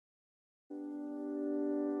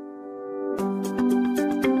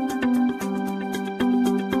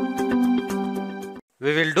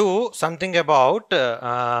we will do something about,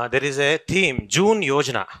 there is a theme, June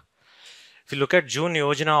Yojana. If you look at June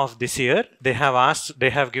Yojana of this year, they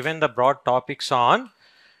have given the broad topics on,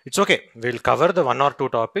 it's okay, we'll cover the 1 or 2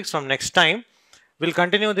 topics. From next time, we'll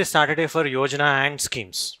continue this Saturday for Yojana and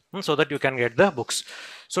schemes, so that you can get the books.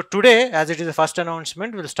 So today, as it is the first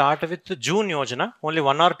announcement, we'll start with the June Yojana. Only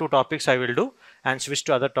 1 or 2 topics I will do and switch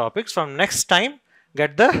to other topics. From next time,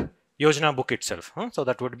 get the Yojana book itself. So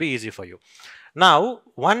that would be easy for you. Now,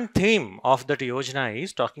 one theme of that Yojana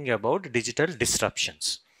is talking about digital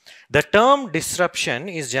disruptions. The term disruption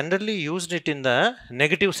is generally used it in the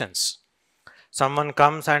negative sense. Someone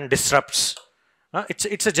comes and disrupts.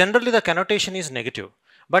 Generally the connotation is negative.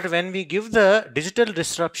 But when we give the digital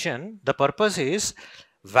disruption, the purpose is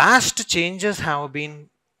vast changes have been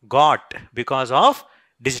got because of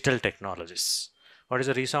digital technologies. What is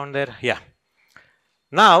the resound there? Yeah.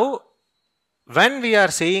 Now, when we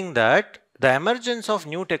are saying that the emergence of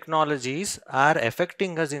new technologies are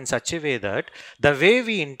affecting us in such a way that the way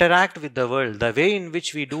we interact with the world, the way in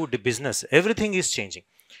which we do the business, everything is changing.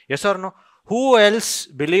 Yes or no? Who else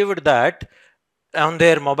believed that on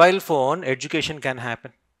their mobile phone education can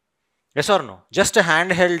happen? Yes or no? Just a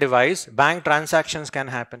handheld device, bank transactions can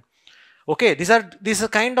happen. Okay, these are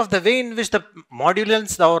kind of the way in which the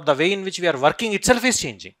modulence or the way in which we are working itself is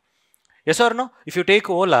changing. Yes or no? If you take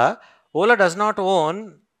Ola, Ola does not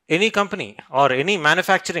own any company or any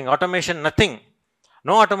manufacturing, automation, nothing.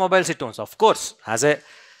 No automobiles it owns. Of course, as a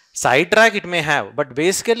sidetrack it may have, but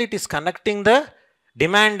basically it is connecting the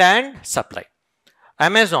demand and supply.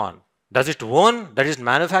 Amazon, does it own, that is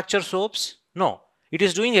manufacture soaps? No. It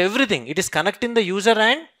is doing everything. It is connecting the user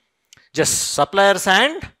and just suppliers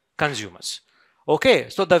and consumers. Okay,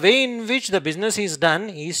 so the way in which the business is done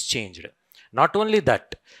is changed. Not only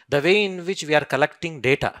that, the way in which we are collecting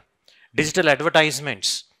data, digital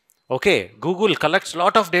advertisements. Okay, Google collects a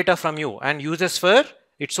lot of data from you and uses for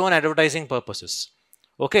its own advertising purposes.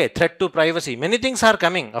 Okay, threat to privacy. Many things are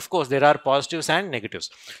coming. Of course, there are positives and negatives.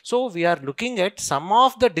 So we are looking at some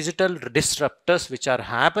of the digital disruptors which are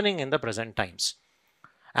happening in the present times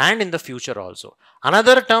and in the future also.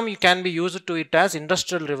 Another term you can be used to it as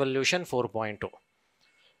Industrial Revolution 4.0.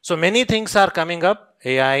 So many things are coming up,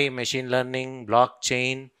 AI, machine learning,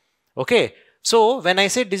 blockchain. Okay, so when I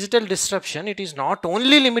say digital disruption, it is not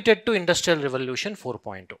only limited to Industrial Revolution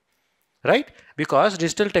 4.0, right? Because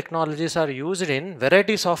digital technologies are used in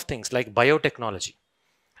varieties of things like biotechnology.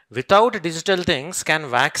 Without digital things, can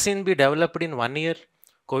vaccine be developed in 1 year?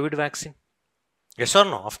 COVID vaccine? Yes or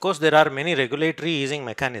no? Of course, there are many regulatory easing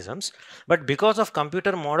mechanisms, but because of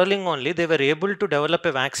computer modeling only, they were able to develop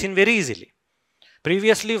a vaccine very easily.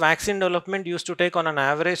 Previously, vaccine development used to take on an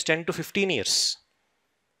average 10 to 15 years.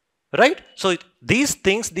 Right? So these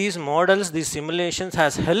things, these models, these simulations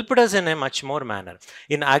has helped us in a much more manner.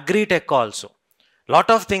 In agri-tech also, lot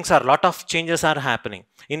of changes are happening.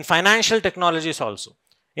 In financial technologies also.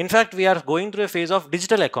 In fact, we are going through a phase of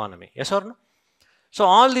digital economy. Yes or no? So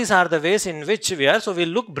all these are the ways in which we are. So we'll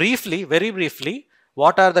look briefly, very briefly,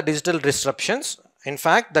 what are the digital disruptions. In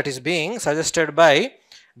fact, that is being suggested by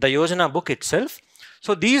the Yojana book itself.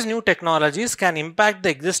 So these new technologies can impact the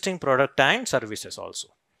existing product and services also.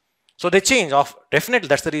 So they change off, definitely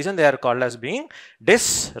that's the reason they are called as being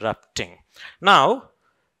disrupting. Now,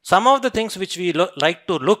 some of the things which we like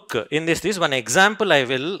to look in this one example I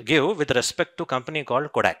will give with respect to company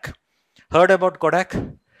called Kodak. Heard about Kodak?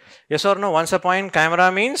 Yes or no? Once upon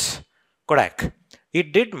camera means Kodak.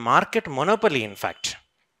 It did market monopoly in fact.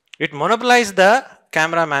 It monopolized the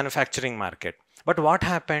camera manufacturing market. But what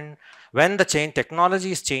happened? When the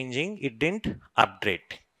technology is changing, it didn't upgrade.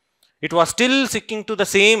 It was still sticking to the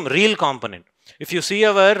same real component. If you see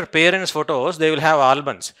our parents' photos, they will have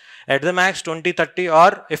albums. At the max 20, 30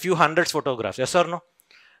 or a few hundreds photographs. Yes or no?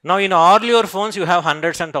 Now in all your phones, you have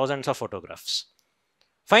hundreds and thousands of photographs.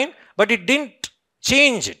 Fine. But it didn't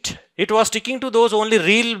change it. It was sticking to those only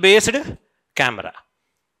reel-based camera.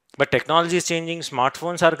 But technology is changing,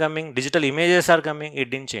 smartphones are coming, digital images are coming, it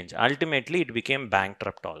didn't change. Ultimately, it became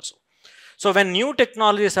bankrupt also. So when new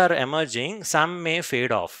technologies are emerging, some may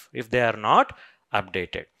fade off if they are not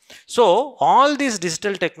updated. So all these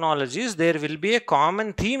digital technologies, there will be a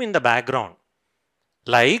common theme in the background,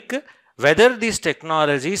 like whether these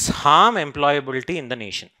technologies harm employability in the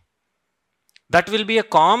nation. That will be a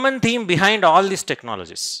common theme behind all these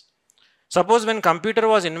technologies. Suppose when computer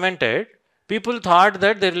was invented, people thought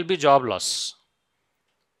that there will be job loss,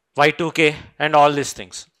 Y2K and all these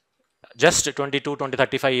things. Just 22, 20,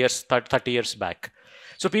 35 years, 30 years back.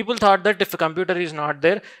 So people thought that if a computer is not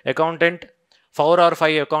there, accountant, 4 or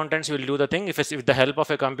 5 accountants will do the thing. If with the help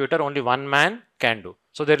of a computer, only one man can do.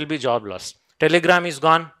 So there will be job loss. Telegram is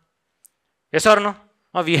gone. Yes or no?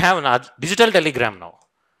 We have a digital telegram now.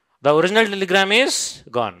 The original telegram is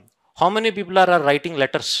gone. How many people are writing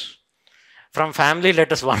letters? From family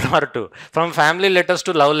letters, 1 or 2. From family letters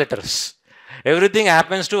to love letters. Everything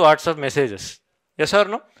happens to WhatsApp messages. Yes or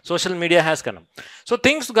no? Social media has come. So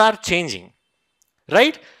things are changing.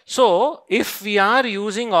 Right? So if we are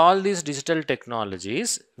using all these digital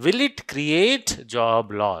technologies, will it create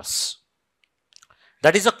job loss?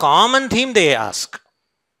 That is a common theme they ask.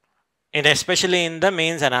 Especially in the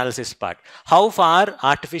mains analysis part. How far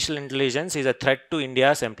artificial intelligence is a threat to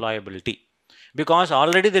India's employability? Because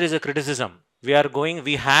already there is a criticism. We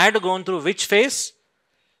had gone through which phase?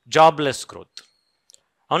 Jobless growth.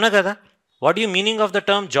 Avuna kada? What do you meaning of the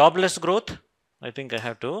term jobless growth? I think I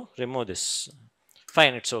have to remove this.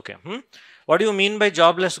 Fine, it's okay. What do you mean by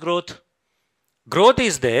jobless growth? Growth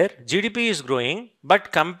is there, GDP is growing,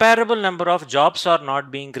 but comparable number of jobs are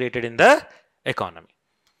not being created in the economy.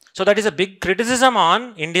 So that is a big criticism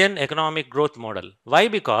on Indian economic growth model. Why?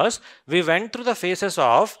 Because we went through the phases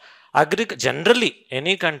of generally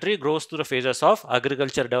any country grows through the phases of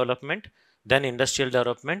agriculture development, then industrial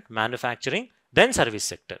development, manufacturing, then service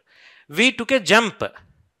sector. We took a jump.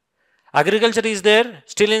 Agriculture is there,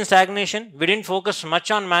 still in stagnation. We didn't focus much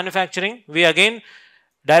on manufacturing. We again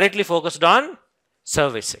directly focused on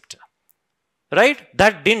service sector. Right?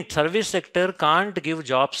 That didn't. Service sector can't give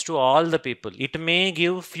jobs to all the people. It may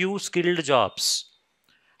give few skilled jobs.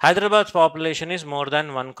 Hyderabad's population is more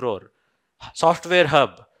than 1 crore. Software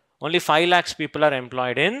hub. Only 5 lakhs people are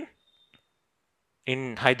employed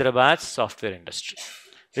in Hyderabad's software industry.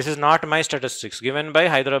 This is not my statistics given by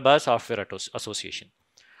Hyderabad Software Association.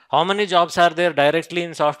 How many jobs are there directly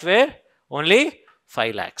in software? Only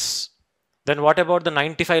 5 lakhs. Then what about the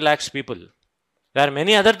 95 lakhs people? There are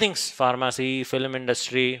many other things, pharmacy, film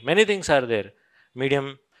industry, many things are there,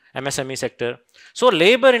 medium, MSME sector. So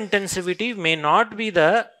labor intensivity may not be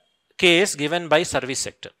the case given by service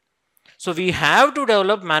sector. So we have to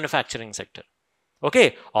develop manufacturing sector.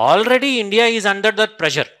 Okay, already India is under that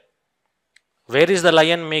pressure. Where is the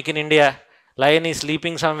lion make in India? Lion is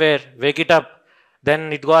sleeping somewhere, wake it up.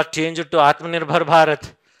 Then it got changed to Atmanirbhar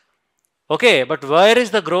Bharat. Okay, but where is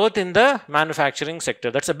the growth in the manufacturing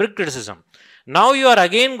sector? That's a big criticism. Now you are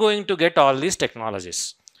again going to get all these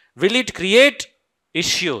technologies. Will it create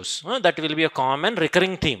issues? That will be a common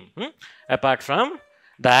recurring theme apart from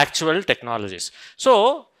the actual technologies.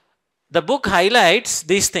 So the book highlights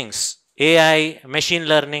these things. AI, machine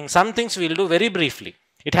learning, some things we will do very briefly.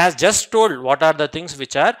 It has just told what are the things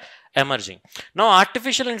which are emerging. Now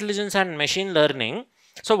artificial intelligence and machine learning.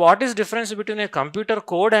 So what is difference between a computer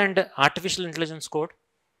code and artificial intelligence code?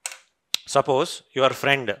 Suppose your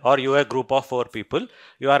friend or you a group of 4 people,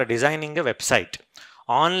 you are designing a website.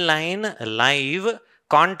 Online live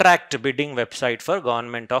contract bidding website for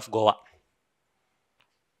government of Goa.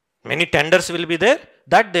 Many tenders will be there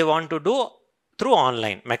that they want to do through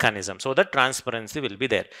online mechanism. So that transparency will be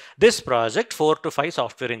there. This project 4 to 5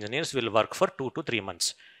 software engineers will work for 2 to 3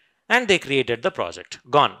 months. And they created the project.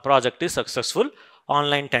 Gone. Project is successful.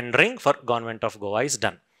 Online tendering for government of Goa is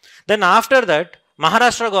done. Then after that,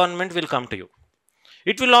 Maharashtra government will come to you.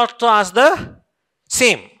 It will also ask the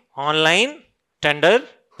same online tender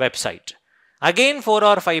website. Again 4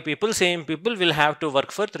 or 5 people, same people will have to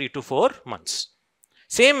work for 3 to 4 months.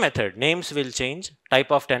 Same method, names will change,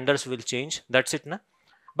 type of tenders will change, that's it. Na?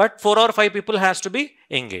 But 4 or 5 people has to be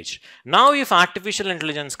engaged. Now if artificial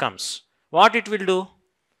intelligence comes, what it will do?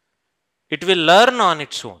 It will learn on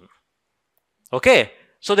its own. Okay.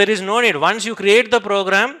 So there is no need. Once you create the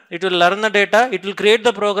program, it will learn the data, it will create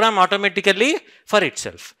the program automatically for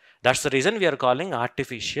itself. That's the reason we are calling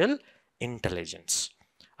artificial intelligence.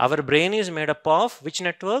 Our brain is made up of which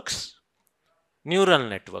networks? Neural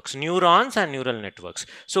networks, neurons and neural networks.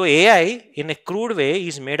 So AI in a crude way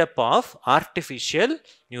is made up of artificial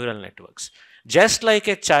neural networks. Just like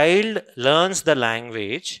a child learns the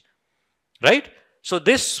language, right? So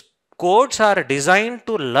these codes are designed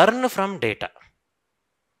to learn from data.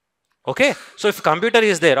 Okay, so if computer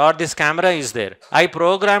is there or this camera is there, I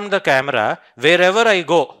program the camera wherever I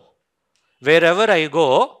go,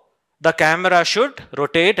 the camera should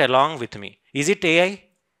rotate along with me. Is it AI?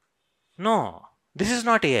 No, this is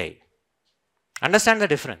not AI. Understand the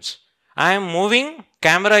difference. I am moving,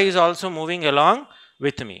 camera is also moving along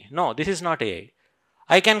with me. No, this is not AI.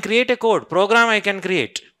 I can create a code, program I can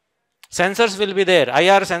create. Sensors will be there,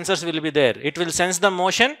 IR sensors will be there. It will sense the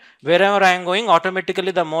motion, wherever I am going,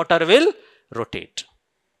 automatically the motor will rotate.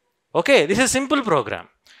 Okay, this is simple program.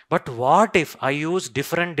 But what if I use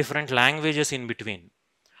different languages in between?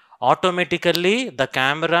 Automatically the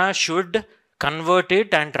camera should convert it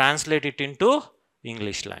and translate it into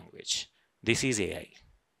English language. This is AI.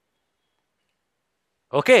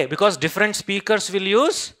 Okay, because different speakers will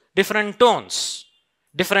use different tones,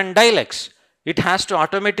 different dialects. It has to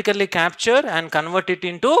automatically capture and convert it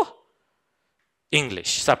into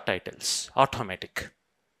English subtitles. Automatic.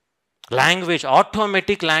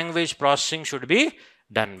 Automatic language processing should be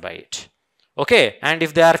done by it. Okay, and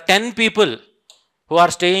if there are 10 people who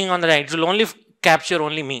are staying on the line, it will only capture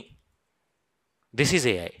only me. This is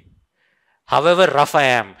AI. However rough I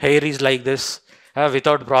am, hair is like this,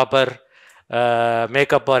 without proper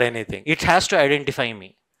makeup or anything. It has to identify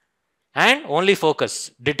me and only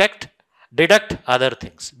focus, deduct other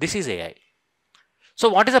things. This is AI. So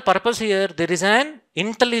what is the purpose here? There is an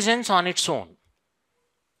intelligence on its own.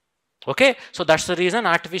 Okay, so that's the reason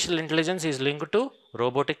artificial intelligence is linked to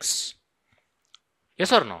robotics.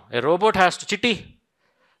 Yes or no? A robot has to, Chitti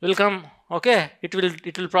will come, okay, it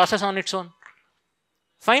will process on its own.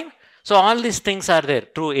 Fine. So all these things are there.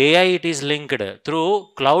 Through AI it is linked.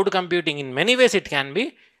 Through cloud computing, in many ways it can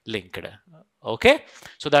be linked. Okay.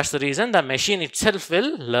 So that's the reason the machine itself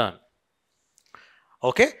will learn.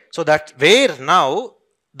 Okay. So that where now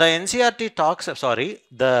the NCERT talks,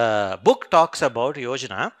 the book talks about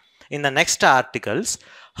Yojana in the next articles,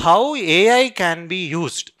 how AI can be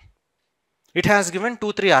used. It has given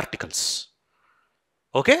 2-3 articles.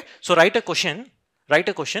 Okay. So write a question.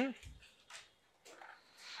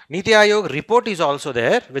 Niti Aayog report is also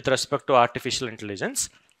there with respect to artificial intelligence.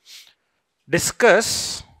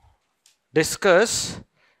 Discuss the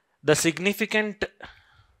significant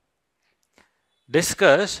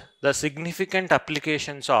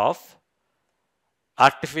applications of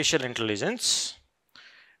artificial intelligence.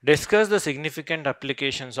 Discuss the significant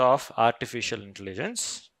applications of artificial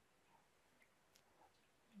intelligence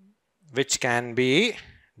which can be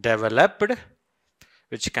developed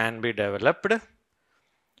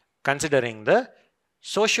considering the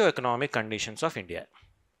socio-economic conditions of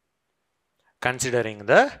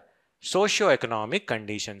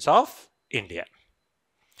India.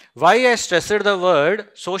 Why I stressed the word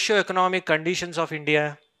socio-economic conditions of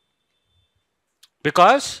India?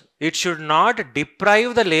 Because it should not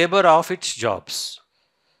deprive the labor of its jobs.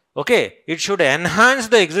 Okay, it should enhance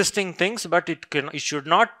the existing things, but it should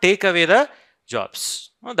not take away the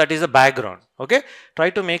jobs. That is the background. Okay,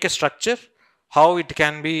 try to make a structure. How it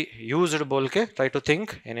can be used, bolke, try to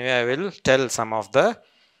think. Anyway, I will tell some of the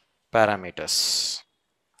parameters.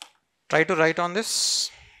 Try to write on this.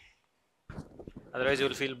 Otherwise, you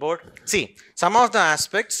will feel bored. See, some of the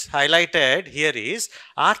aspects highlighted here is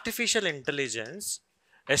artificial intelligence,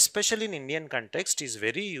 especially in Indian context, is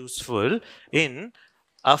very useful in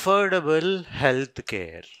affordable health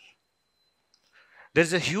care. There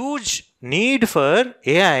is a huge need for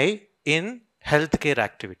AI in healthcare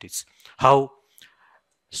activities. How?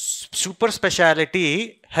 Super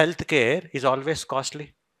specialty healthcare is always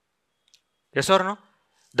costly. Yes or no?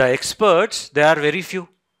 The experts, they are very few.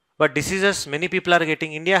 But diseases, many people are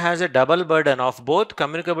getting. India has a double burden of both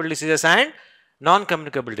communicable diseases and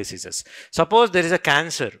non-communicable diseases. Suppose there is a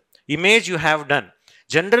cancer, image you have done.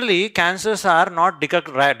 Generally, cancers are not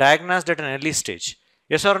diagnosed at an early stage.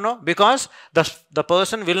 Yes or no? Because the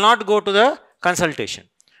person will not go to the consultation.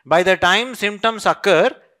 By the time symptoms occur,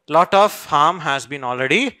 lot of harm has been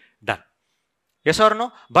already done. Yes or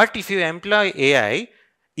no? But if you employ AI,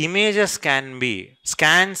 images can be,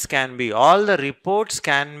 scans can be, all the reports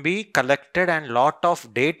can be collected and lot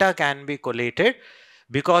of data can be collated,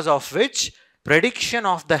 because of which prediction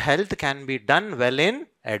of the health can be done well in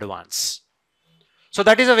advance. So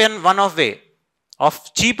that is one of way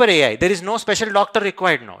of cheaper AI. There is no special doctor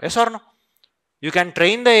required now. Yes or no? You can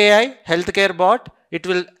train the AI, healthcare bot. It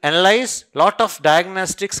will analyze, lot of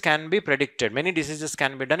diagnostics can be predicted. Many diseases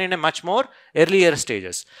can be done in a much more earlier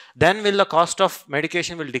stages. Then will the cost of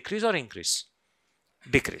medication will decrease or increase?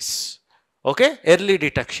 Decrease. Okay, early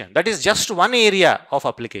detection. That is just one area of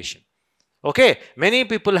application. Okay, many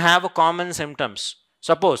people have common symptoms.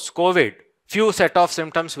 Suppose COVID, few set of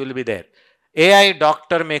symptoms will be there. AI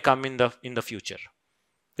doctor may come in the future.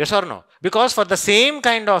 Yes or no? Because for the same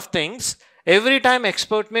kind of things, every time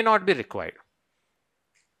expert may not be required.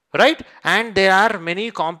 Right? And there are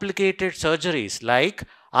many complicated surgeries like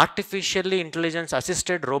artificially intelligence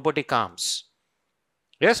assisted robotic arms.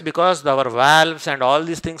 Yes, because our valves and all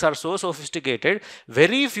these things are so sophisticated,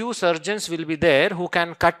 very few surgeons will be there who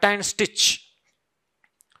can cut and stitch.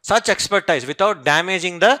 Such expertise without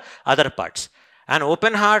damaging the other parts. An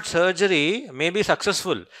open heart surgery may be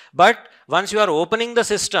successful, but once you are opening the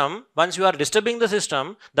system, once you are disturbing the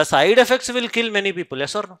system, the side effects will kill many people.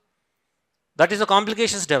 Yes or no? That is the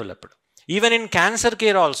complications developed. Even in cancer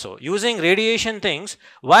care also, using radiation things,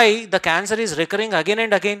 why the cancer is recurring again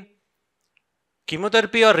and again?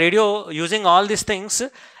 Chemotherapy or radio, using all these things,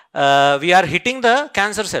 we are hitting the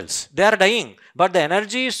cancer cells. They are dying. But the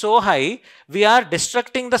energy is so high, we are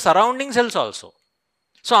destructing the surrounding cells also.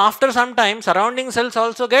 So after some time, surrounding cells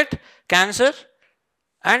also get cancer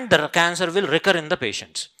and the cancer will recur in the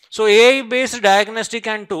patients. So AI-based diagnostic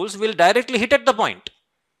and tools will directly hit at the point.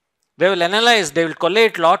 They will analyze, they will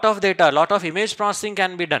collate lot of data, lot of image processing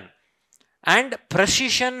can be done. And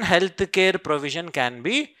precision healthcare provision can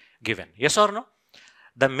be given. Yes or no?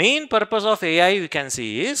 The main purpose of AI we can see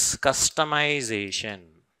is customization,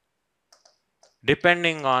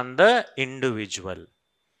 depending on the individual.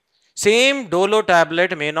 Same Dolo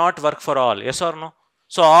tablet may not work for all. Yes or no?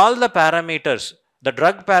 So all the parameters, the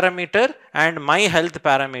drug parameter and my health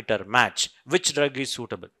parameter match. Which drug is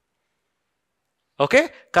suitable? Okay?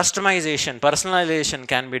 Customization, personalization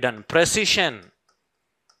can be done. Precision.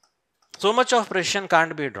 So much of precision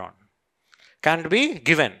can't be drawn. Can't be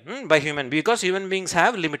given by human, because human beings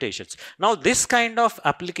have limitations. Now this kind of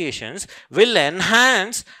applications will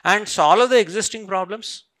enhance and solve the existing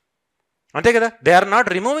problems. They are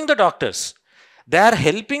not removing the doctors. They are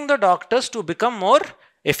helping the doctors to become more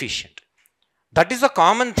efficient. That is a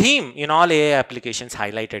common theme in all AI applications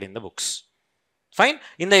highlighted in the books. Fine.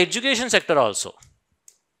 In the education sector also.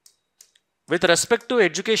 With respect to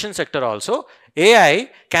education sector also, AI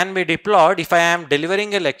can be deployed. If I am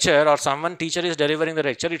delivering a lecture or someone teacher is delivering the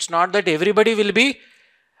lecture, it's not that everybody will be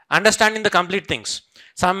understanding the complete things.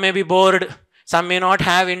 Some may be bored, some may not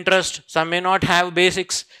have interest, some may not have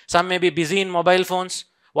basics, some may be busy in mobile phones.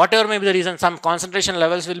 Whatever may be the reason, some concentration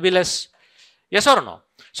levels will be less. Yes or no?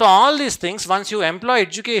 So all these things, once you employ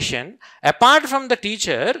education, apart from the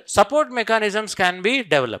teacher, support mechanisms can be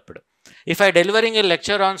developed. If I delivering a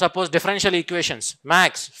lecture on suppose differential equations,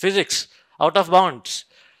 maths, physics, out of bounds,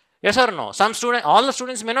 yes or no? All the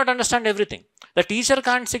students may not understand everything. The teacher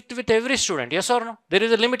can't sit with every student, yes or no? There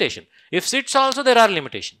is a limitation. If sits also, there are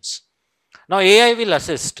limitations. Now AI will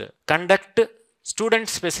assist, conduct student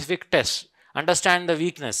specific tests, understand the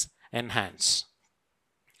weakness, enhance.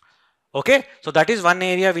 Okay, so that is one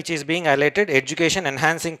area which is being highlighted, education,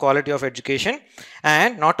 enhancing quality of education.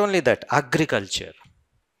 And not only that, agriculture.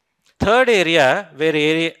 Third area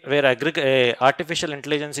where artificial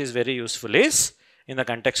intelligence is very useful is in the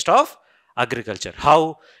context of agriculture.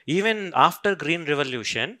 How? Even after green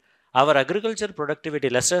revolution, our agriculture productivity,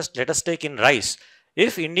 let us take in rice.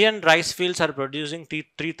 If Indian rice fields are producing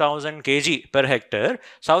 3000 kg per hectare,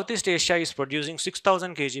 Southeast Asia is producing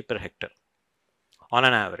 6000 kg per hectare on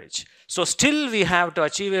an average. So still we have to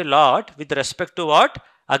achieve a lot with respect to what?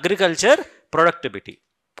 Agriculture productivity,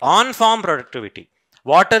 on-farm productivity.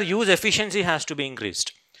 Water use efficiency has to be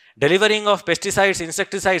increased. Delivering of pesticides,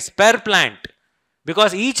 insecticides per plant.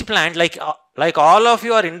 Because each plant, like all of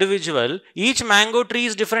you are individual, each mango tree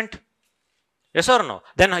is different. Yes or no?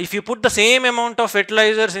 Then if you put the same amount of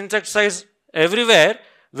fertilizers, insecticides everywhere,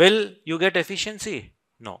 will you get efficiency?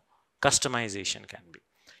 No. Customization can be.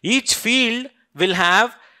 Each field will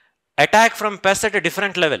have attack from pests at a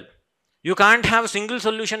different level. You can't have a single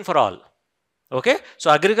solution for all. Okay, so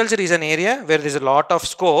agriculture is an area where there is a lot of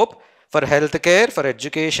scope for healthcare, for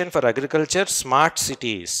education, for agriculture, smart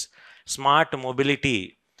cities, smart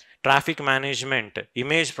mobility, traffic management,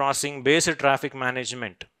 image processing based traffic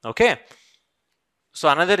management. Okay, so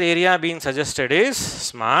another area being suggested is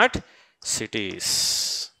smart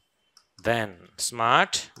cities, then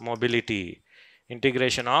smart mobility,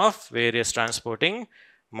 integration of various transporting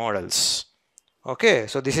models. Okay,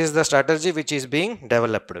 so this is the strategy which is being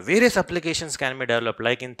developed. Various applications can be developed.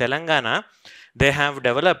 Like in Telangana, they have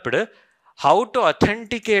developed how to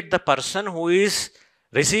authenticate the person who is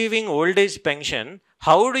receiving old age pension.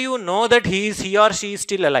 How do you know that he or she is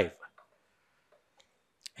still alive?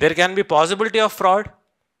 There can be possibility of fraud.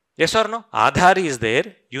 Yes or no? Aadhaar is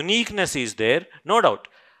there, uniqueness is there, no doubt.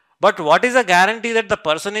 But what is the guarantee that the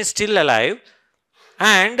person is still alive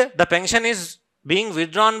and the pension is being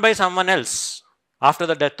withdrawn by someone else after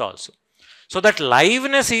the death also? So that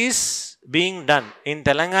liveness is being done. In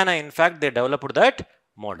Telangana, in fact, they developed that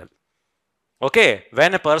model. Okay,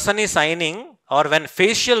 when a person is signing or when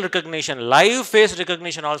facial recognition, live face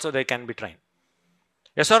recognition also they can be trained.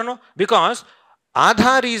 Yes or no? Because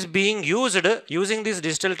Aadhaar is being used using these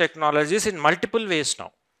digital technologies in multiple ways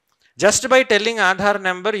now. Just by telling Aadhaar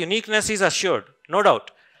number, uniqueness is assured, no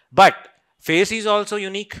doubt. But face is also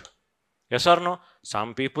unique. Yes or no?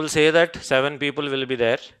 Some people say that 7 people will be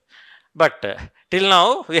there. But till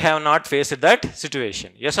now, we have not faced that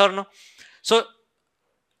situation. Yes or no? So,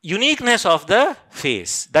 uniqueness of the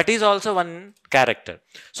face. That is also one character.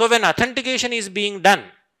 So when authentication is being done,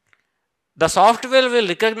 the software will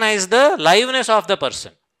recognize the liveness of the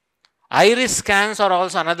person. Iris scans are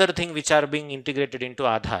also another thing which are being integrated into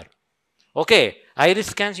Aadhaar. Okay, iris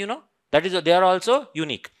scans, that is, they are also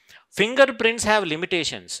unique. Fingerprints have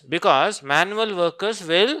limitations because manual workers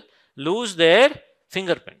will lose their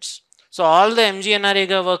fingerprints. So all the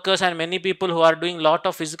MGNREGA workers and many people who are doing lot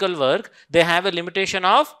of physical work, they have a limitation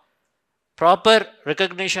of proper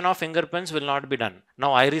recognition of fingerprints will not be done.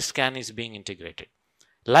 Now iris scan is being integrated.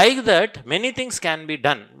 Like that, many things can be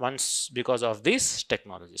done once because of these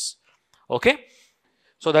technologies. Okay,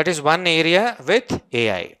 so that is one area with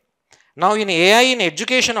AI. Now in AI in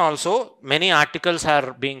education also, many articles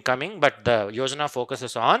are being coming, but the Yojana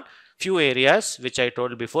focuses on few areas which I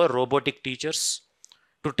told before. Robotic teachers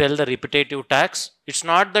to tell the repetitive tasks. It's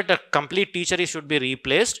not that a complete teacher should be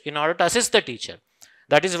replaced in order to assist the teacher.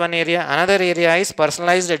 That is one area. Another area is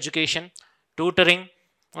personalized education, tutoring,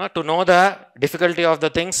 to know the difficulty of the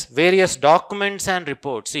things, various documents and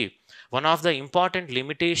reports. See, one of the important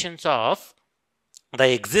limitations of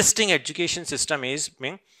the existing education system is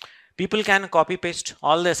people can copy paste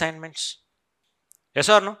all the assignments. Yes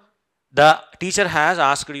or no? The teacher has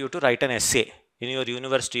asked you to write an essay in your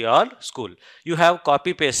university or school. You have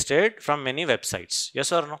copy pasted from many websites.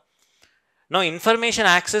 Yes or no? Now, information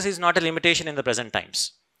access is not a limitation in the present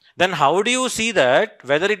times. Then how do you see that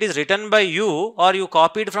whether it is written by you or you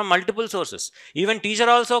copied from multiple sources? Even teacher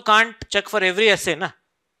also can't check for every essay. Na?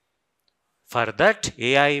 For that,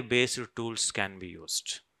 AI based tools can be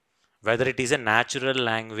used. Whether it is a natural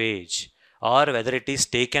language or whether it is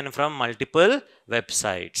taken from multiple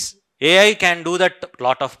websites. AI can do that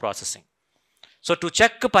lot of processing. So to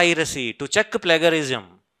check piracy, to check plagiarism,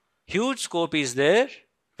 huge scope is there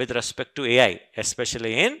with respect to AI,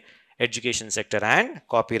 especially in education sector and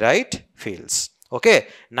copyright fields. Okay,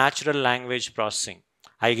 natural language processing.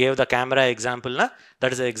 I gave the camera example.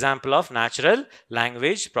 That is an example of natural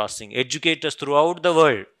language processing. Educators throughout the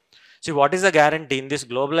world. See, what is the guarantee in this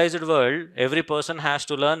globalized world? Every person has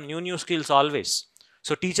to learn new skills always.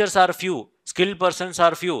 So teachers are few, skilled persons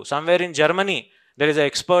are few. Somewhere in Germany, there is an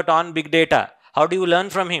expert on big data. How do you learn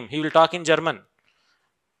from him? He will talk in German.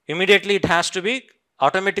 Immediately it has to be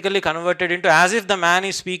automatically converted into as if the man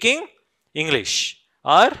is speaking English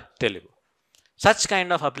or Telugu. Such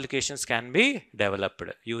kind of applications can be developed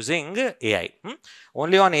using AI.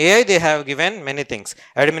 Only on AI they have given many things.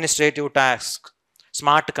 Administrative tasks,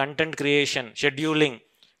 smart content creation, scheduling,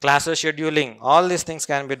 classes scheduling, all these things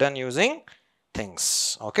can be done using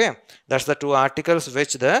things. Okay, that's the two articles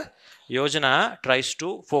which the Yojana tries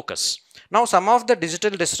to focus. Now some of the digital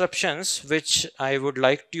disruptions which I would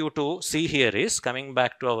like you to see here is coming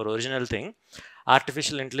back to our original thing.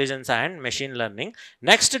 Artificial intelligence and machine learning.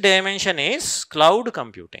 Next dimension is cloud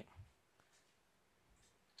computing.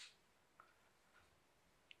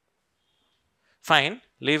 Fine,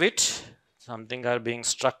 leave it. Something are being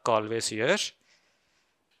struck always here.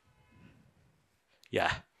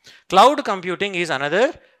 Yeah. Cloud computing is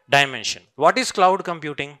another dimension. What is cloud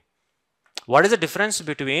computing? What is the difference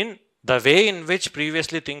between the way in which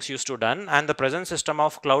previously things used to done and the present system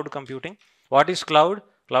of cloud computing? What is cloud?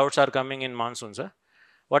 Clouds are coming in monsoons.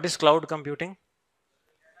 What is cloud computing?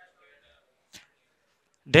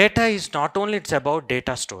 Data is not only it's about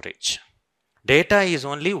data storage. Data is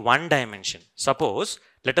only one dimension. Suppose,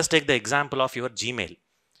 let us take the example of your Gmail.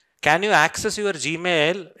 Can you access your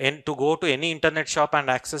Gmail and to go to any internet shop and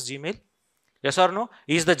access Gmail? Yes or no?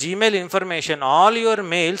 Is the Gmail information, all your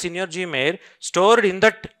mails in your Gmail stored in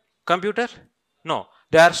that computer? No,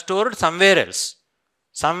 they are stored somewhere else.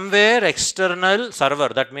 Somewhere external server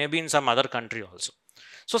that may be in some other country also.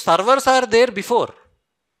 So servers are there before.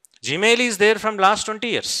 Gmail is there from last 20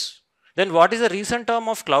 years. Then what is the recent term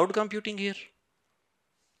of cloud computing here?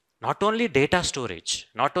 Not only data storage,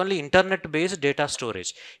 not only internet based data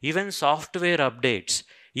storage, even software updates,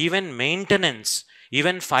 even maintenance,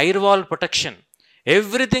 even firewall protection,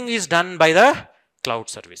 everything is done by the cloud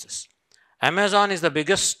services. Amazon is the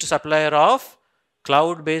biggest supplier of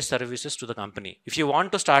cloud-based services to the company. If you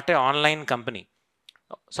want to start an online company,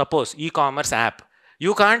 suppose e-commerce app,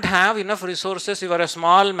 you can't have enough resources. You are a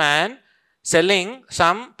small man selling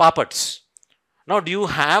some papads. Now, do you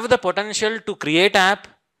have the potential to create app,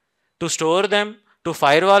 to store them, to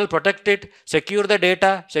firewall, protect it, secure the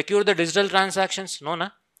data, secure the digital transactions? No, na?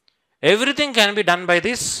 Everything can be done by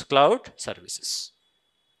these cloud services.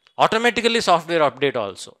 Automatically software update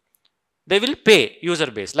also. They will pay user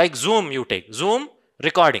base. Like Zoom you take. Zoom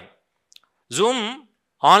recording. Zoom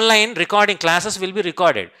online recording classes will be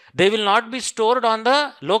recorded. They will not be stored on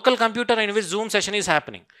the local computer in which Zoom session is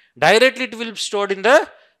happening. Directly it will be stored in the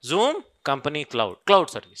Zoom company cloud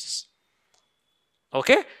services.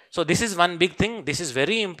 Okay, so this is one big thing. This is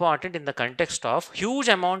very important in the context of huge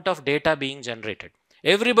amount of data being generated.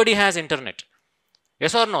 Everybody has internet.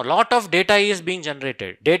 Yes or no? Lot of data is being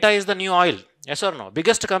generated. Data is the new oil. Yes or no?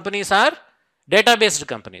 Biggest companies are data-based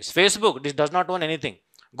companies. Facebook, this does not own anything.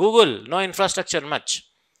 Google, no infrastructure much.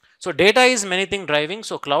 So data is many things driving.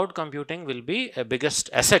 So cloud computing will be a biggest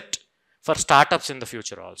asset for startups in the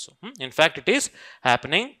future also. In fact, it is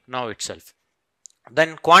happening now itself.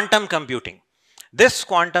 Then quantum computing. This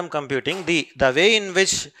quantum computing, the way in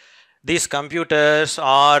which these computers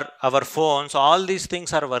or our phones, all these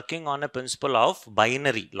things are working on a principle of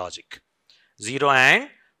binary logic. 0 and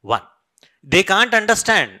 1. They can't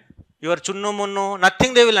understand your chunnu munnu,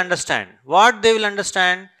 nothing they will understand. What they will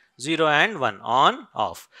understand? 0 and 1, on,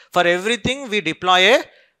 off. For everything we deploy a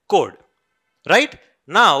code. Right?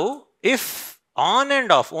 Now, if on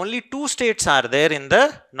and off, only 2 states are there in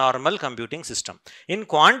the normal computing system. In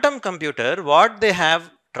quantum computer, what they have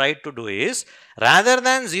tried to do is, rather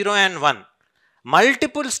than 0 and 1,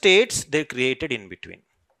 multiple states they created in between.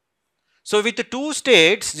 So with 2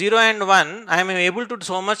 states, 0 and 1, I am able to,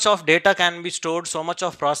 so much of data can be stored, so much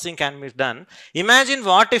of processing can be done. Imagine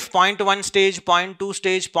what if 0.1 stage, 0.2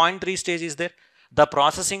 stage, 0.3 stage is there. The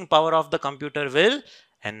processing power of the computer will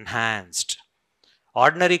enhanced.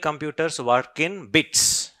 Ordinary computers work in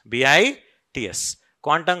bits, B-I-T-S.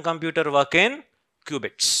 Quantum computer work in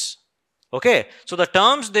qubits. Okay, so the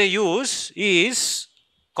terms they use is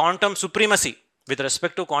quantum supremacy. With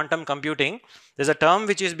respect to quantum computing, there is a term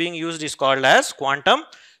which is being used is called as quantum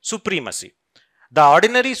supremacy. The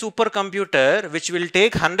ordinary supercomputer, which will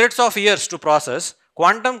take hundreds of years to process,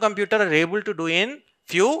 quantum computer are able to do in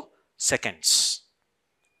few seconds.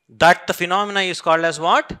 That the phenomena is called as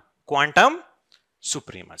what? Quantum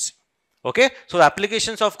supremacy. Okay, so the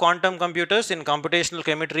applications of quantum computers in computational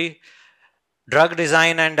chemistry, drug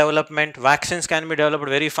design and development, vaccines can be developed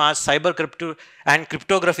very fast, cyber crypto and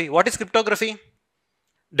cryptography. What is cryptography?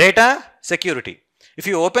 Data security. If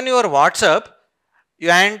you open your WhatsApp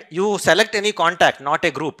and you select any contact, not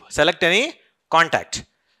a group, select any contact,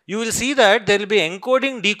 you will see that there will be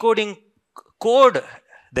encoding, decoding code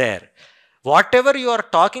there. Whatever you are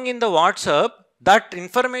talking in the WhatsApp, that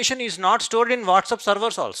information is not stored in WhatsApp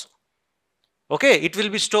servers also. Okay, it will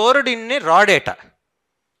be stored in a raw data.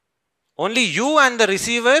 Only you and the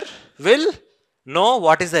receiver will know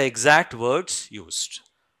what is the exact words used.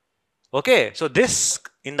 Okay, so this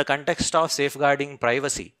in the context of safeguarding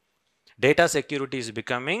privacy, data security is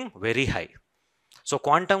becoming very high. So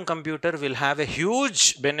quantum computer will have a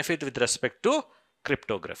huge benefit with respect to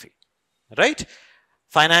cryptography, right?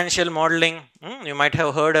 Financial modeling, you might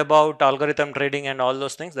have heard about algorithm trading and all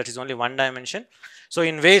those things. That is only one dimension. So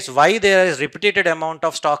in ways why there is repeated amount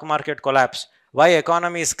of stock market collapse, why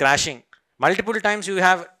economy is crashing, multiple times you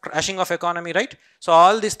have crashing of economy, right? So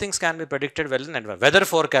all these things can be predicted well in advance. Weather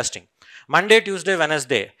forecasting, Monday, Tuesday,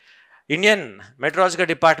 Wednesday, Indian Meteorological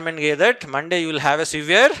Department gave that Monday you will have a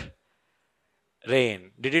severe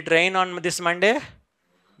rain. Did it rain on this Monday?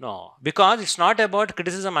 No, because it's not about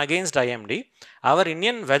criticism against IMD. Our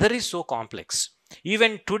Indian weather is so complex.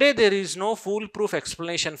 Even today there is no foolproof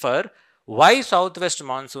explanation for why southwest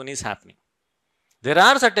monsoon is happening. There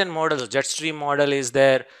are certain models, jet stream model is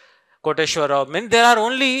there, Koteshwara, I mean, they are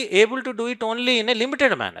only able to do it only in a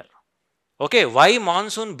limited manner. Okay, why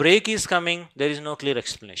monsoon break is coming, there is no clear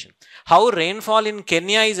explanation. How rainfall in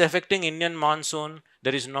Kenya is affecting Indian monsoon,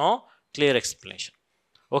 there is no clear explanation.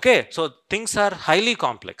 Okay, so things are highly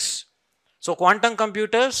complex. So quantum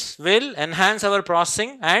computers will enhance our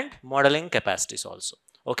processing and modeling capacities also.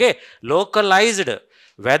 Okay, localized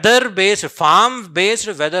weather-based,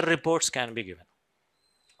 farm-based weather reports can be given.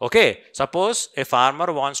 Okay, suppose a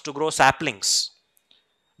farmer wants to grow saplings.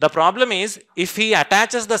 The problem is if he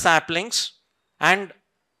attaches the saplings and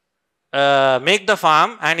make the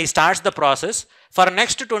farm and he starts the process, for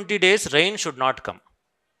next 20 days rain should not come.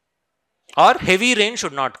 Or heavy rain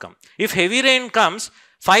should not come. If heavy rain comes,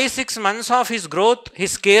 5-6 months of his growth,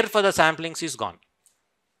 his care for the samplings is gone.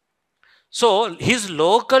 So his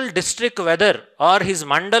local district weather or his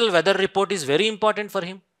mandal weather report is very important for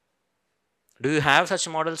him. Do you have such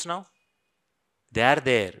models now? They are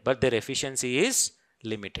there, but their efficiency is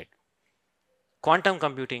limited. Quantum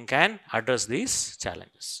computing can address these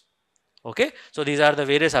challenges. Okay, so these are the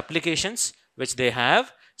various applications which they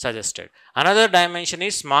have suggested. Another dimension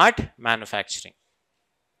is smart manufacturing.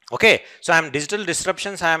 Okay, so I am digital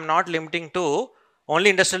disruptions, I am not limiting to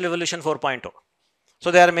only industrial revolution 4.0.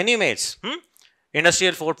 So there are many ways.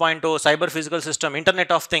 Industrial 4.0, cyber physical system,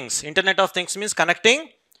 Internet of Things. Internet of Things means connecting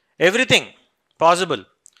everything possible.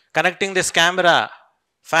 Connecting this camera,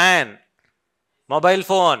 fan, mobile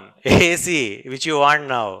phone, AC, which you want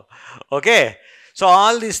now. Okay. So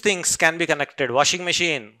all these things can be connected. Washing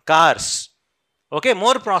machine, cars. Okay.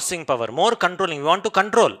 More processing power, more controlling. We want to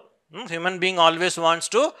control. Human being always wants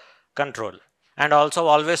to control and also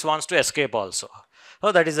always wants to escape also.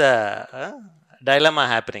 So that is a dilemma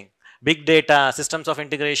happening. Big data, systems of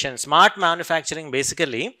integration, smart manufacturing.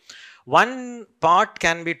 Basically, one part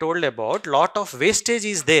can be told about lot of wastage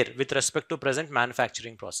is there with respect to present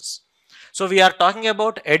manufacturing process. So we are talking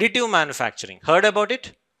about additive manufacturing. Heard about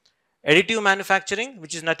it? Additive manufacturing,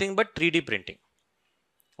 which is nothing but 3D printing.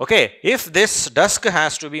 Okay, if this desk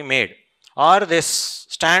has to be made or this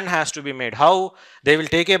stand has to be made, how they will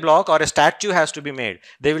take a block, or a statue has to be made.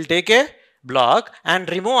 They will take a block and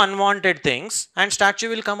remove unwanted things and statue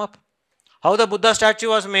will come up. How the Buddha statue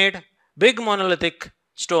was made? Big monolithic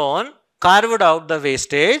stone carved out the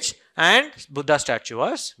wastage and Buddha statue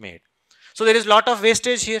was made. So there is lot of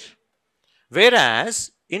wastage here.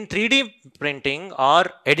 Whereas in 3D printing or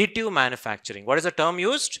additive manufacturing, what is the term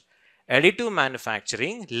used? Additive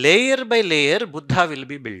manufacturing, layer by layer Buddha will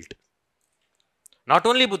be built. Not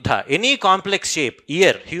only Buddha, any complex shape,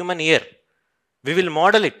 ear, human ear, we will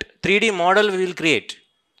model it. 3D model we will create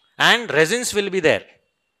and resins will be there.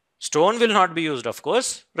 Stone will not be used, of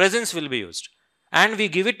course, resins will be used. And we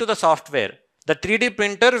give it to the software. The 3D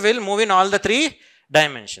printer will move in all the 3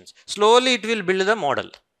 dimensions. Slowly it will build the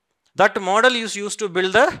model. That model is used to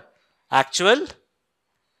build the actual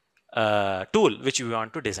tool which we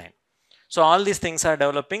want to design. So all these things are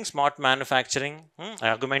developing. Smart manufacturing,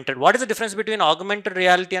 augmented. What is the difference between augmented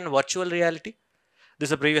reality and virtual reality?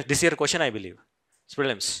 This is a this year question, I believe. It's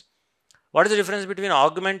prelims. What is the difference between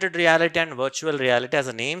augmented reality and virtual reality? As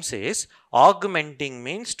the name says, augmenting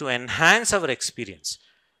means to enhance our experience.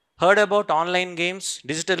 Heard about online games,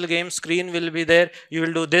 digital games, screen will be there. You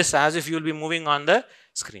will do this as if you will be moving on the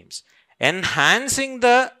screens. Enhancing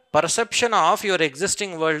the perception of your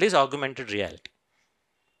existing world is augmented reality.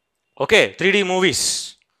 Okay, 3D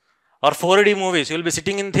movies or 4D movies. You will be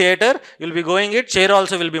sitting in theater, you will be going it, chair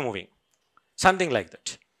also will be moving. Something like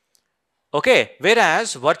that. Okay,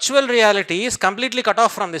 whereas virtual reality is completely cut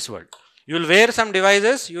off from this world. You will wear some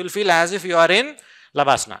devices, you will feel as if you are in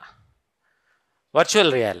Labasna. Virtual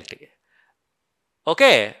reality.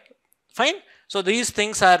 Okay, fine. So these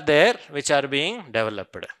things are there which are being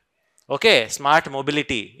developed. Okay, smart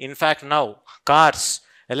mobility. In fact, now cars,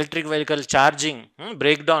 electric vehicle charging,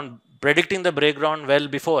 breakdown, predicting the breakdown well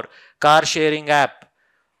before, car sharing app.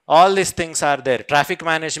 All these things are there. Traffic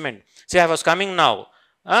management. See, I was coming now.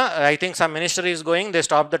 I think some minister is going, they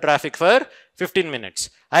stop the traffic for 15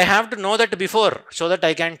 minutes. I have to know that before so that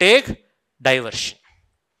I can take diversion.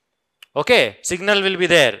 Okay, signal will be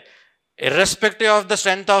there. Irrespective of the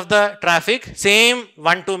strength of the traffic, same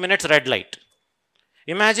 1-2 minutes red light.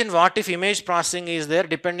 Imagine what if image processing is there,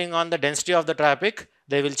 depending on the density of the traffic,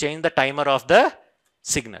 they will change the timer of the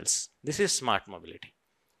signals. This is smart mobility.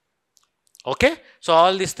 Okay, so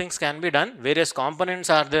all these things can be done. Various components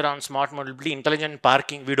are there on smart mobility. Intelligent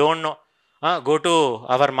parking, we don't know. Go to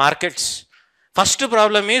our markets. First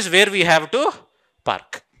problem is where we have to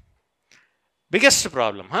park. Biggest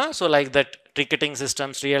problem. So like that, ticketing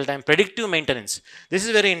systems, real-time, predictive maintenance. This is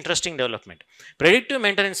very interesting development. Predictive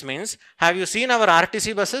maintenance means, have you seen our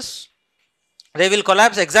RTC buses? They will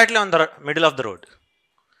collapse exactly on the middle of the road.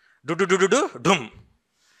 Doom.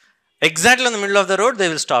 Exactly on the middle of the road, they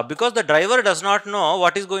will stop because the driver does not know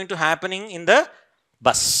what is going to happening in the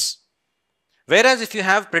bus. Whereas if you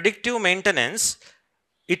have predictive maintenance,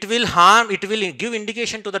 it will give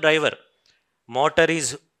indication to the driver.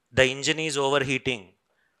 The engine is overheating.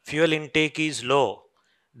 Fuel intake is low.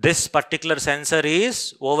 This particular sensor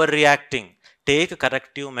is overreacting. Take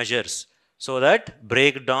corrective measures so that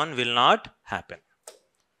breakdown will not happen.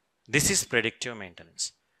 This is predictive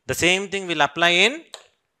maintenance. The same thing will apply in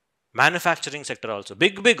manufacturing sector also.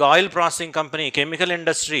 Big oil processing company, chemical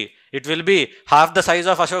industry, it will be half the size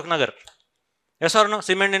of Ashok Nagar. Yes or no?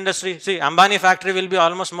 Cement industry. See, Ambani factory will be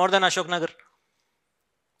almost more than Ashok Nagar.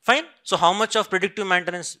 Fine. So how much of predictive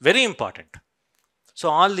maintenance? Very important. So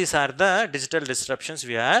all these are the digital disruptions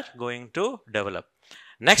we are going to develop.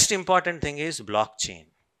 Next important thing is blockchain.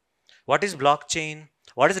 What is blockchain?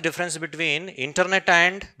 What is the difference between internet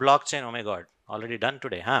and blockchain? Oh my God, already done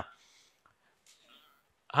today, huh?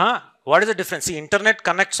 What is the difference? See, internet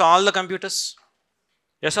connects all the computers.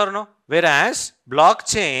 Yes or no? Whereas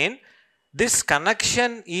blockchain, this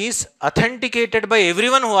connection is authenticated by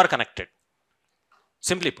everyone who are connected.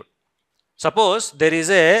 Simply put, suppose there is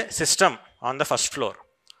a system on the first floor.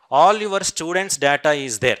 All your students' data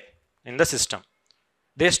is there in the system.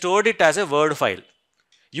 They stored it as a Word file.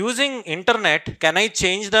 Using internet, can I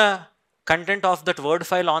change the content of that Word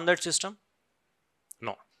file on that system?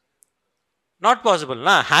 No. Not possible.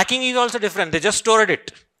 Nah, hacking is also different. They just stored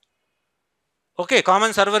it. Okay,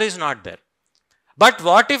 common server is not there. But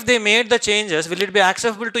what if they made the changes? Will it be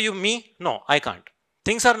accessible to you, me? No, I can't.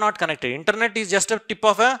 Things are not connected. Internet is just a tip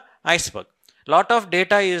of a iceberg. Lot of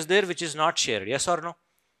data is there which is not shared. Yes or no?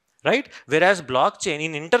 Right? Whereas blockchain,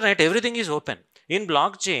 in internet, everything is open. In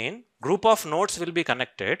blockchain, group of nodes will be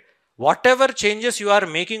connected. Whatever changes you are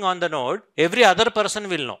making on the node, every other person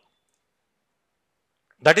will know.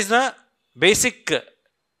 That is the basic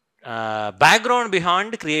background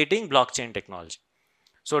behind creating blockchain technology.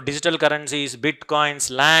 So digital currencies,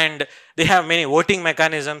 bitcoins, land, they have many voting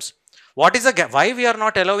mechanisms. What is the gap? Why we are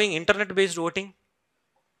not allowing internet-based voting?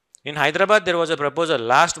 In Hyderabad, there was a proposal,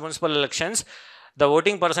 last municipal elections, the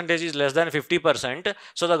voting percentage is less than 50%.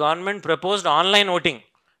 So the government proposed online voting.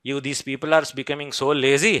 These people are becoming so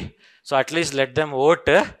lazy. So at least let them vote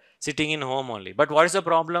sitting in home only. But what is the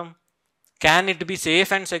problem? Can it be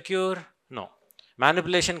safe and secure? No.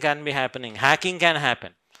 Manipulation can be happening. Hacking can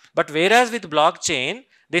happen. But whereas with blockchain,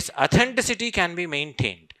 this authenticity can be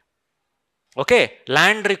maintained. Okay.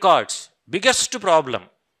 Land records. Biggest problem.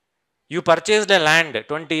 You purchased a land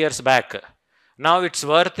 20 years back. Now its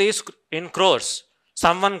worth is in crores.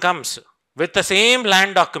 Someone comes with the same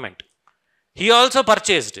land document. He also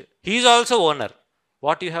purchased. He is also owner.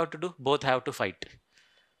 What you have to do? Both have to fight.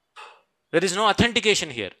 There is no authentication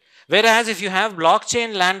here. Whereas if you have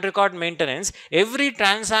blockchain land record maintenance, every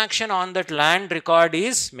transaction on that land record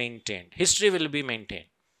is maintained. History will be maintained.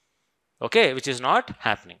 Okay, which is not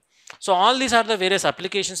happening. So all these are the various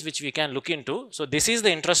applications which we can look into. So this is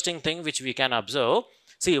the interesting thing which we can observe.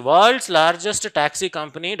 See, world's largest taxi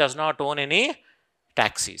company does not own any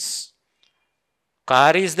taxis.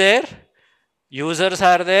 Car is there, users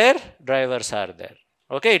are there, drivers are there.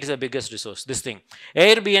 Okay, it is the biggest resource, this thing.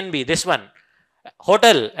 Airbnb, this one.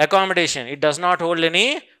 Hotel, accommodation, it does not hold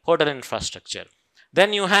any hotel infrastructure.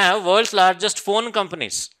 Then you have world's largest phone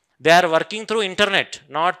companies. They are working through internet,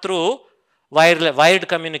 not through wired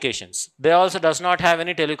communications. They also does not have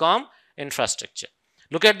any telecom infrastructure.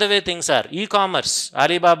 Look at the way things are. E-commerce,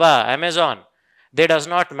 Alibaba, Amazon, they does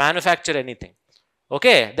not manufacture anything.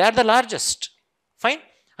 Okay, they are the largest. Fine.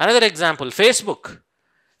 Another example, Facebook.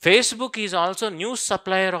 Facebook is also news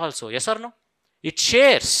supplier also. Yes or no? It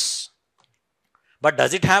shares. But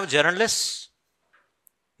does it have journalists?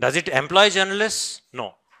 Does it employ journalists?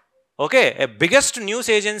 No. Okay, a biggest news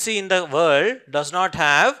agency in the world does not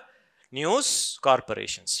have news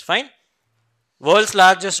corporations. Fine. World's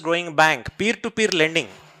largest growing bank, peer-to-peer lending.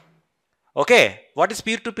 Okay, what is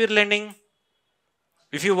peer-to-peer lending?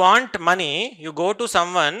 If you want money, you go to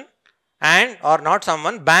someone and, or not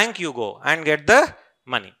someone, bank you go and get the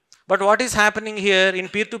money. But what is happening here in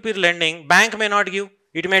peer-to-peer lending, bank may not give,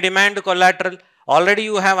 it may demand collateral, already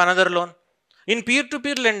you have another loan. In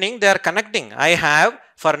peer-to-peer lending, they are connecting. I have,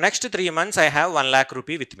 for next 3 months, I have 1 lakh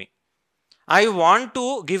rupee with me. I want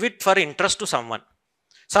to give it for interest to someone.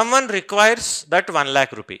 Someone requires that 1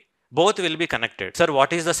 lakh rupee. Both will be connected. Sir,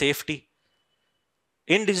 what is the safety?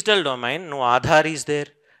 In digital domain, no Aadhaar is there,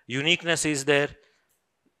 uniqueness is there.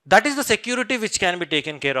 That is the security which can be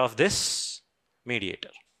taken care of this mediator.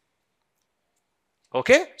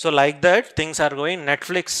 Okay, so like that things are going.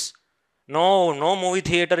 Netflix, no movie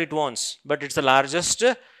theater it owns, but it's the largest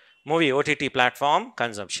movie OTT platform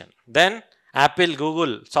consumption. Then Apple,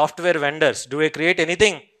 Google, software vendors, do they create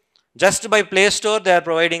anything? Just by Play Store they are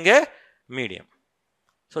providing a medium.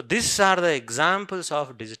 So these are the examples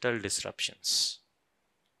of digital disruptions.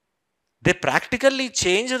 They practically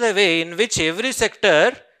change the way in which every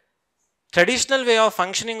sector, traditional way of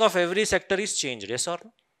functioning of every sector is changed. Yes or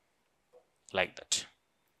no? Like that.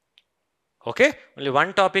 Okay, only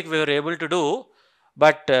one topic we were able to do,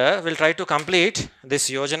 but we'll try to complete this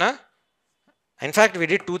Yojana. In fact, we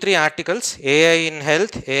did 2-3 articles, AI in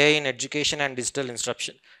health, AI in education and digital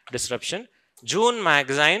disruption. June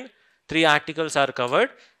magazine, 3 articles are covered,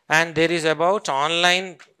 and there is about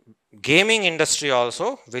online gaming industry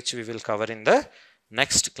also, which we will cover in the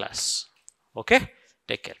next class. Okay,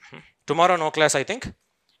 take care. Tomorrow no class, I think.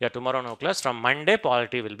 Yeah, tomorrow no class. From Monday,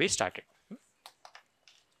 polity will be started.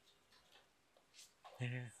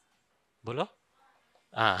 Bolo?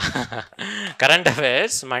 Current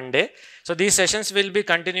affairs, Monday. So these sessions will be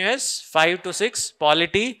continuous, 5 to 6,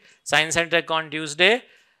 polity, science and tech on Tuesday,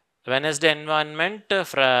 Wednesday environment,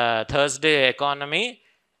 Thursday economy,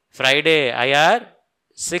 Friday IR,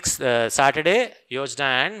 Saturday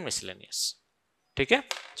Yojana and miscellaneous. ठीक है?